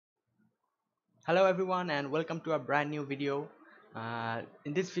Hello everyone and welcome to a brand new video.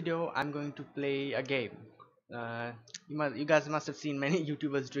 In this video I'm going to play a game. uh, you guys must have seen many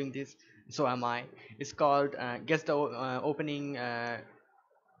YouTubers doing this, so am I. It's called guess the opening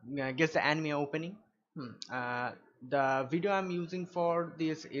guess the anime opening. The video I'm using for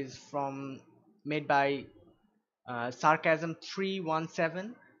this is from made by sarcasm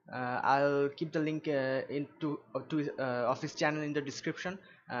 317. I'll keep the link of his channel in the description.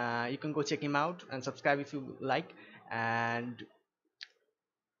 You can go check him out and subscribe if you like, and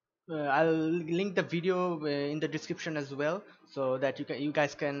I'll link the video in the description as well, so that you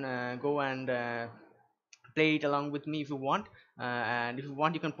guys can go and play it along with me if you want. And if you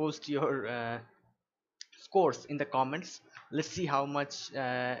want, you can post your scores in the comments. Let's see how much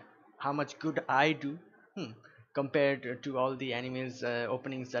good I do, hmm, compared to all the animes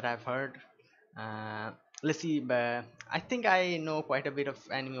openings that I've heard. uh, let's see, but I think I know quite a bit of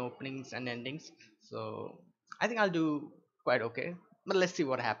anime openings and endings, so I think I'll do quite okay, but let's see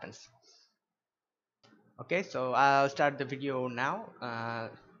what happens. Okay, so I'll start the video now.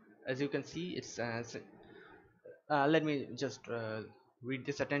 As you can see, let me just read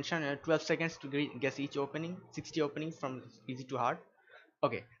this attention. 12 seconds to guess each opening, 60 openings from easy to hard.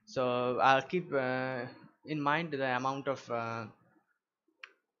 Okay, so I'll keep in mind the amount of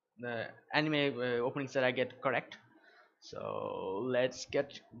the anime openings that I get correct. So let's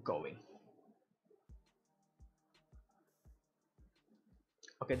get going.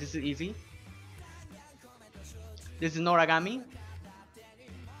 Okay, this is easy. This is Noragami.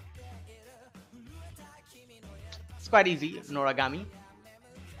 It's quite easy. Noragami.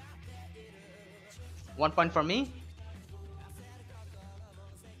 1 point for me.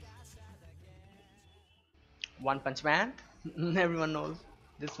 One Punch Man. Everyone knows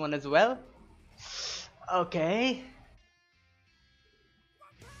this one as well. Okay.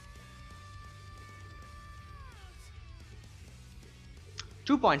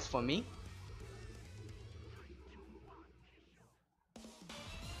 2 points for me.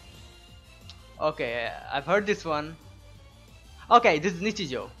 Okay, I've heard this one. Okay, this is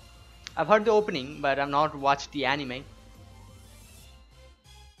Nichijou. I've heard the opening, but I've not watched the anime.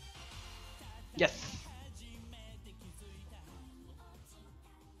 Yes.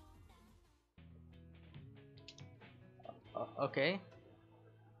 Okay.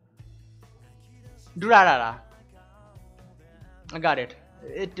 Durarara. I got it.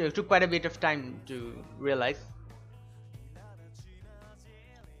 It took quite a bit of time to realize.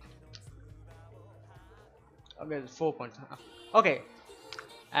 Okay, 4 points. Okay,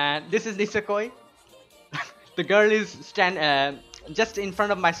 and this is Nisekoi. The girl is just in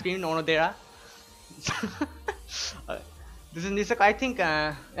front of my screen, Onodera. Uh, this is Nisekoi. I think,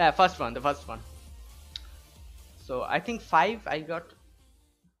 yeah, the first one. So I think 5 I got.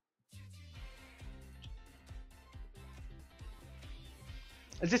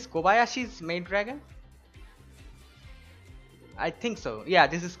 Is this Kobayashi's Maid Dragon? I think so. Yeah,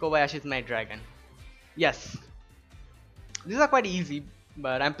 this is Kobayashi's Maid Dragon. Yes. These are quite easy,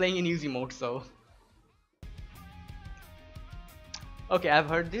 but I'm playing in easy mode, so. Okay, I've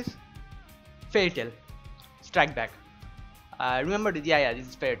heard this. Fairy Tail. Strike Back. I remember this. Yeah, this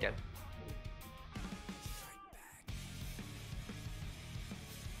is Fairy Tail.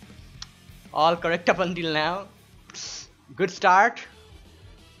 All correct up until now. Good start.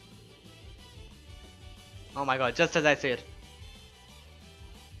 Oh my god, just as I said.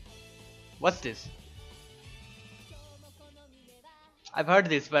 What's this? I've heard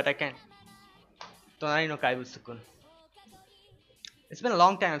this, but I can't. Tonari no Kaibutsu-kun. It's been a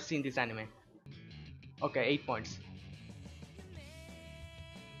long time I've seen this anime. Okay, 8 points.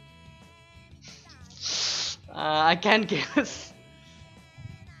 I can't guess.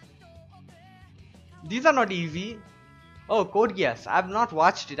 These are not easy. Oh, Code Geass. I've not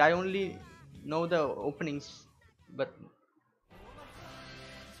watched it. I only know the openings. But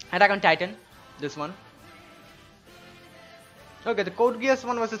Attack on Titan. This one. Okay, the Code Geass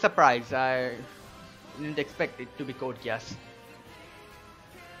one was a surprise. I didn't expect it to be Code Geass.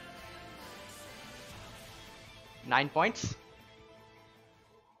 9 points.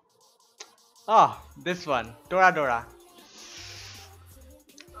 Oh, this one. Toradora.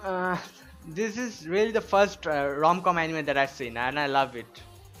 Uh, this is really the first rom-com anime that I've seen, and I love it.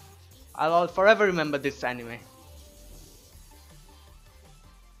 I'll forever remember this anime.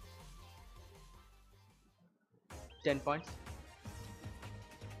 Ten points.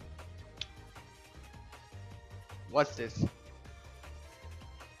 What's this?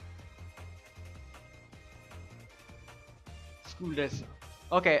 School dress.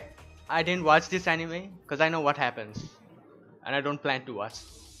 Okay, I didn't watch this anime because I know what happens, and I don't plan to watch.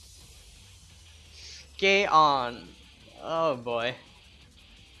 K-On! Oh boy.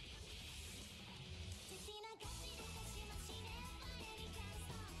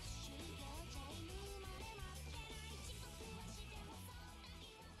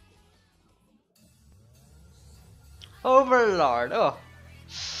 Overlord! Oh.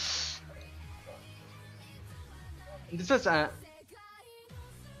 This was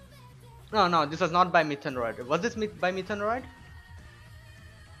no, this was not by Mythanoid. Was this by Mythanoid?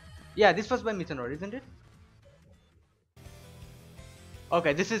 Yeah, this was by Mythanoid, isn't it?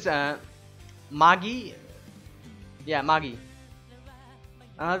 Okay, this is Magi. Yeah, Magi.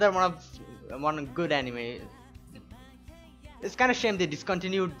 Another one good anime. It's kind of shame they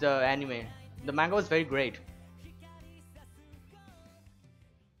discontinued the anime. The manga was very great.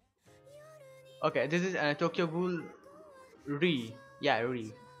 Okay, this is Tokyo Ghoul Re. Yeah,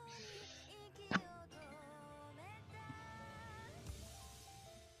 Re.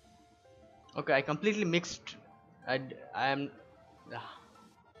 Okay, I completely mixed. I am.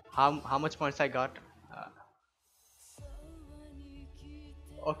 How much points I got?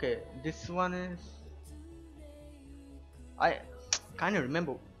 Okay, this one is. I kind of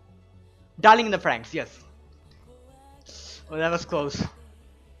remember. Darling in the Franxx, yes. Oh, that was close.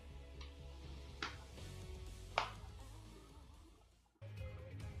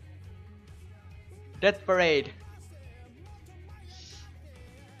 Death Parade.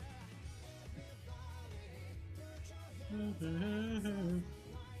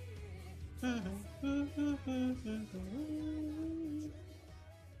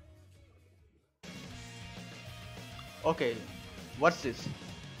 Okay, what's this?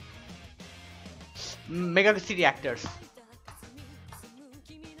 Mega City Actors.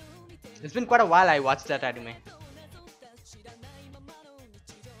 It's been quite a while I watched that anime.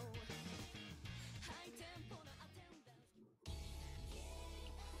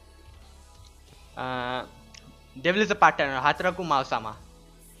 Devil is a Partner, Hataraku Maosama.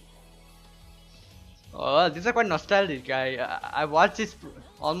 Oh, these are quite nostalgic. I watched this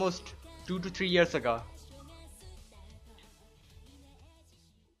almost 2 to 3 years ago.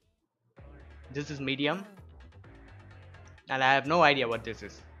 This is medium, and I have no idea what this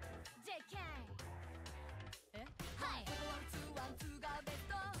is.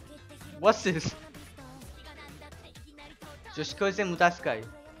 What's this? Joshikoise Mutaskai.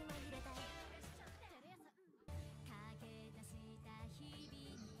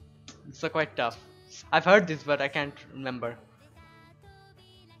 It's quite tough. I've heard this, but I can't remember.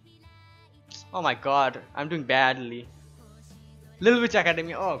 Oh my god, I'm doing badly. Little Witch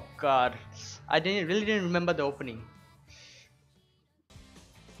Academy. Oh god, I really didn't remember the opening.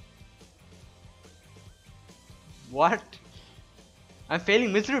 What? I'm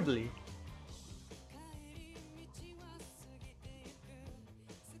failing miserably.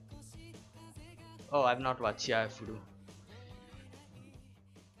 Oh, I've not watched Yafudu.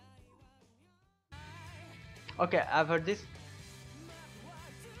 Okay, I've heard this.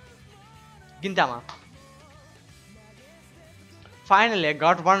 Gintama. Finally, I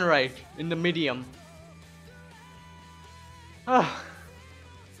got one right in the medium. Oh,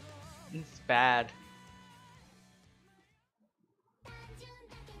 it's bad.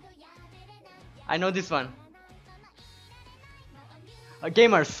 I know this one.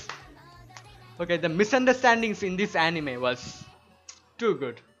 Gamers. Okay, the misunderstandings in this anime was too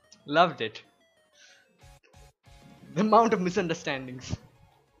good. Loved it. The amount of misunderstandings.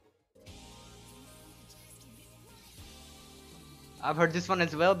 I've heard this one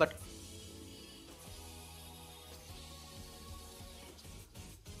as well, but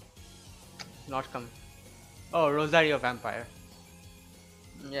not coming. Oh, Rosario Vampire.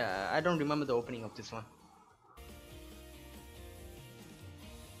 Yeah, I don't remember the opening of this one.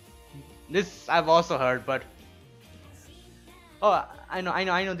 This I've also heard, but oh, I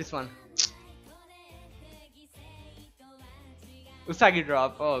know this one. Usagi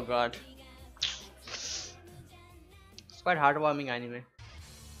Drop. Oh god, it's quite heartwarming anime.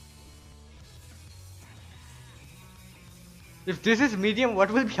 If this is medium,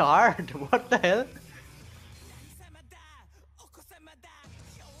 what will be hard? What the hell?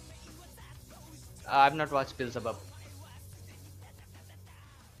 I've not watched Beelzebub.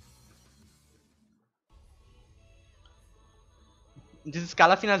 This is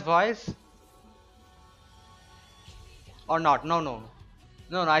Calafina's voice? Or not? No.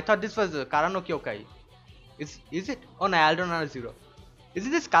 I thought this was Karano Kyokai. Is it? Oh no, Aldona Zero. Is it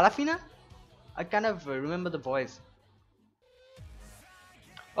this Calafina? I kind of remember the voice.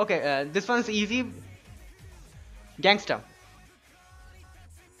 Okay, this one's easy. Gangsta.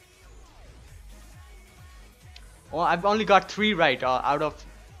 Oh, I've only got 3 right out of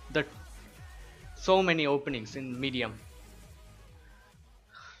the So many openings in medium.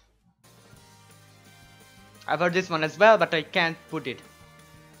 I've heard this one as well, but I can't put it.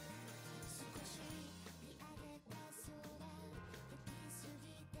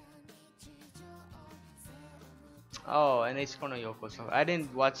 Oh, and it's Kono Yoko. So I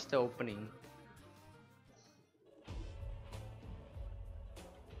didn't watch the opening.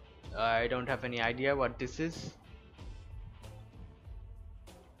 I don't have any idea what this is.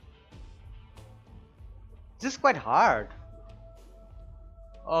 This is quite hard.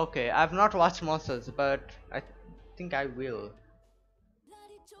 Okay, I've not watched Monsters, but I think I will.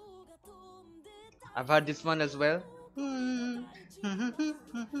 I've heard this one as well.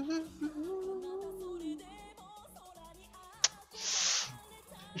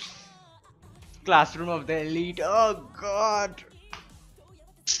 Classroom of the Elite. Oh god.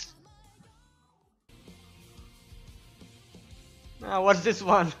 What's this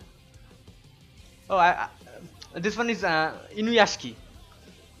one? Oh, this one is Inuyashiki.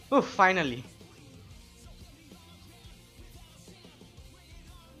 Oh, finally.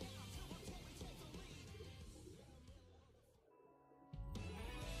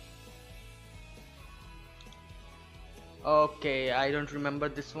 Okay, I don't remember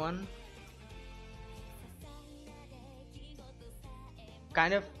this one.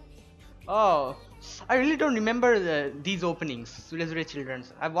 Kind of. Oh, I really don't remember these openings. Sudazure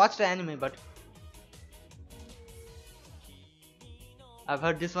Children's. I've watched the anime, but I've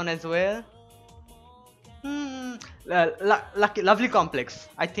heard this one as well. Lovely Complex.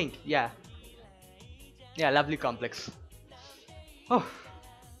 I think. Yeah. Yeah, Lovely Complex. Oh.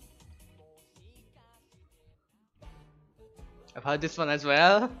 I've heard this one as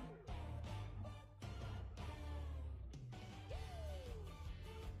well.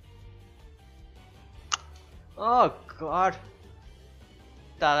 Oh god.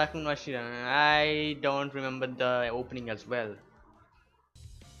 Tarakun wa Shiranai. I don't remember the opening as well.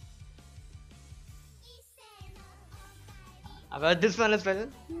 I've heard this one as well.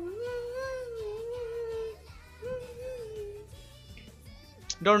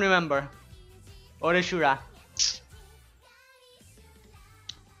 Don't remember. Oreshura.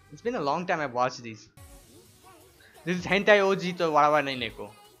 It's been a long time I've watched these. This is Hentai Oji to Warawa Nai Neko.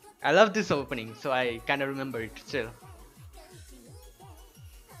 I love this opening, so I kinda remember it still.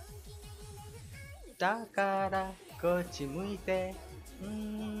 Takara kochi muite.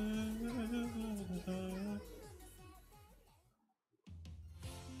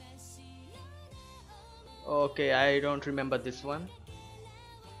 Okay, I don't remember this one.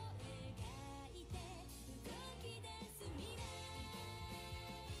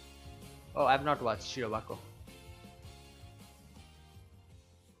 Oh, I've not watched Shirobako.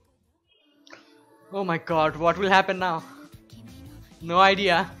 Oh my god, what will happen now? No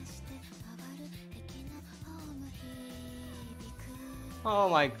idea. Oh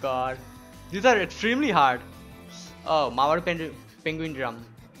my god. These are extremely hard. Oh, Mawaru Penguin Drum.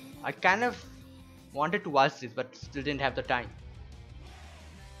 I kind of wanted to watch this, but still didn't have the time.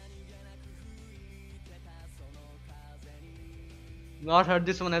 Not heard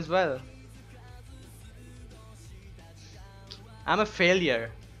this one as well. I'm a failure.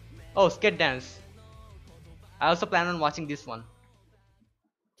 Oh, Skate Dance. I also plan on watching this one.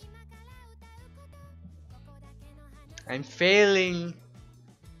 I'm failing.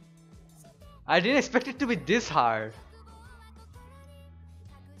 I didn't expect it to be this hard.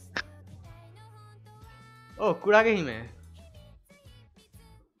 Oh, Kurage Hime.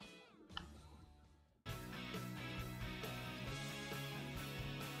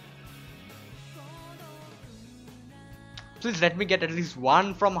 Please let me get at least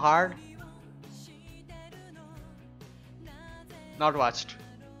one from hard. Not watched.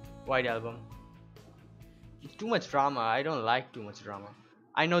 White Album. Too much drama. I don't like too much drama.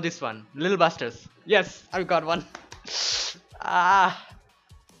 I know this one. Little Busters. Yes, I got one. Ah.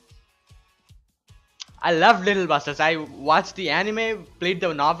 I love Little Busters. I watched the anime, played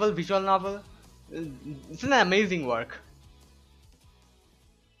the novel, visual novel. It's an amazing work.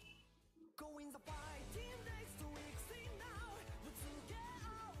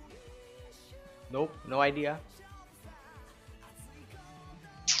 Nope, no idea.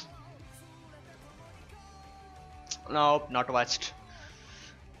 Nope, not watched.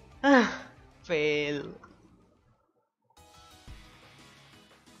 Fail.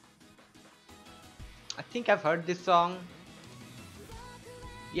 I think I've heard this song.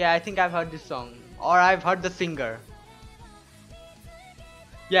 Yeah, I think I've heard this song. Or I've heard the singer.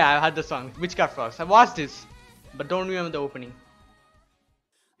 Yeah, I've heard the song. Witchcraft Frogs. I watched this, but don't remember the opening.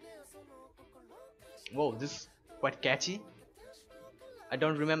 Whoa, this is quite catchy. I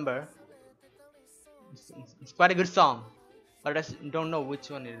don't remember. It's quite a good song, but don't know which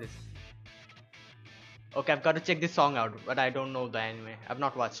one it is. Okay, I've got to check this song out, but I don't know the anime. I've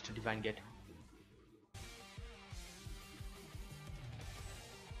not watched Divine Gate.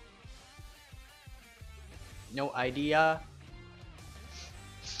 No idea.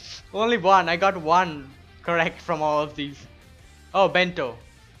 Only one. I got one correct from all of these. Oh, Bento.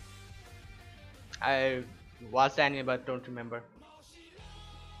 I watched the anime but don't remember.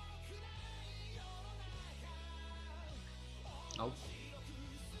 Oh.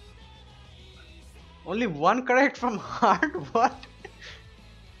 Only one correct from heart? What?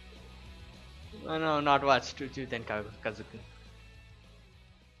 Oh, no, not watched Jujutsu Kazuki.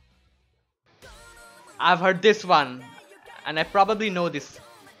 I've heard this one, and I probably know this.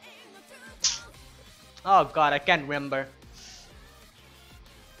 Oh god, I can't remember.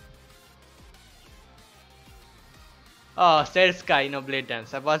 Oh, Stair Sky, Blade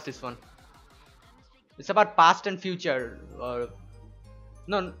Dance. I've watched this one. It's about past and future. Or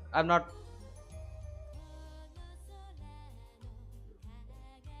no, I'm not.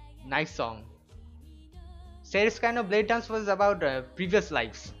 Nice song. Stair Sky, Blade Dance was about previous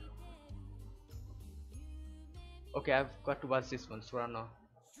lives. Okay, I've got to watch this one, Surano.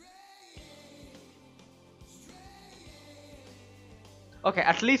 Okay,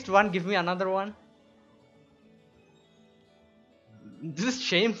 at least one. Give me another one. This is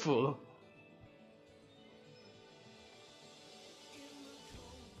shameful.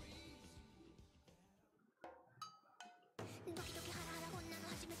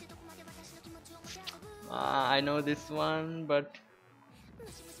 I know this one, but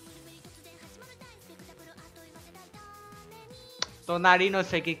Tonari no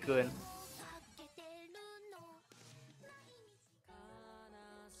Seki-kun.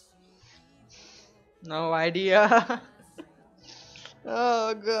 No idea.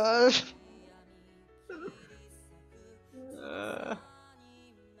 Oh god.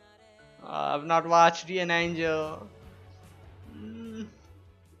 I've not watched The Angel.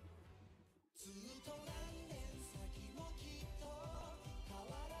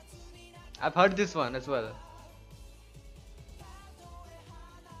 I've heard this one as well.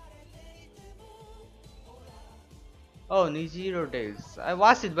 Oh, Nijiro Days. I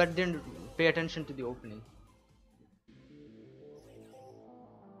watched it but didn't pay attention to the opening.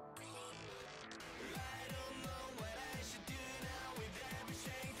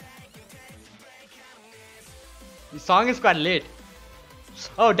 The song is quite late.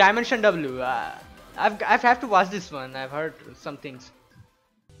 Oh, Dimension W. I've have to watch this one. I've heard some things.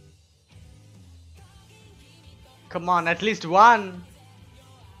 Come on, at least one.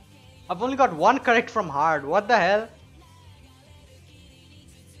 I've only got one correct from hard. What the hell?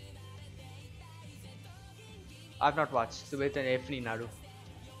 I've not watched Subeta Efni Naru.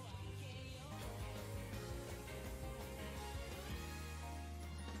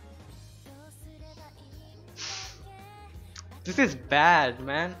 This is bad,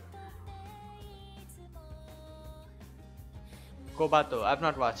 man. Kobato. I've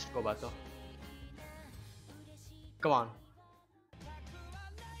not watched Kobato. Come on.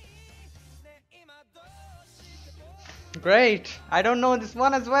 Great. I don't know this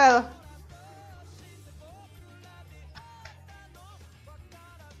one as well.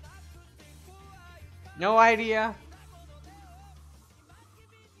 No idea.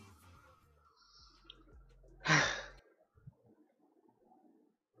 I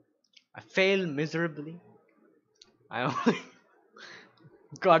failed miserably. I only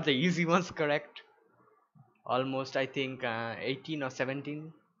got the easy ones correct. Almost, I think, 18 or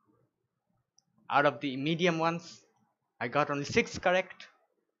 17. Out of the medium ones, I got only 6 correct.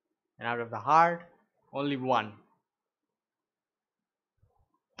 And out of the hard, only 1.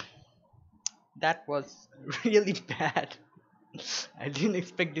 That was really bad. I didn't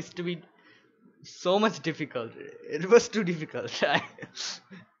expect this to be so much difficult. It was too difficult.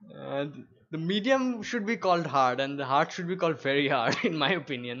 The medium should be called hard and the hard should be called very hard in my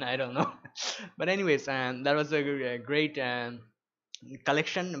opinion. I don't know. But anyways, that was a great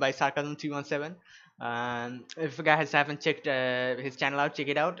collection by Sarcasm 317. If you guys haven't checked his channel out, check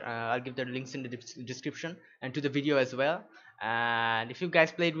it out. I'll give the links in the description and to the video as well. And if you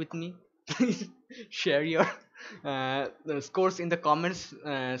guys played with me, please share your scores in the comments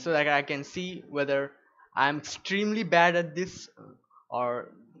so that I can see whether I'm extremely bad at this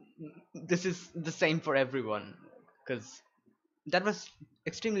or this is the same for everyone, because that was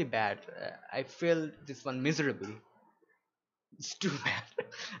extremely bad. I failed this one miserably. It's too bad.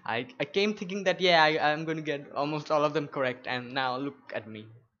 I came thinking that yeah, I'm going to get almost all of them correct, and now look at me.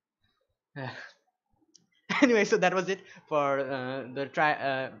 Anyway, so that was it for the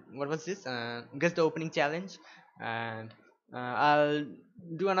try what was this guess the opening challenge. And I'll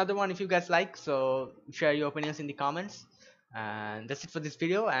do another one if you guys like, so share your opinions in the comments. And that's it for this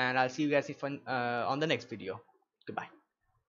video, and I'll see you guys if on the next video. Goodbye.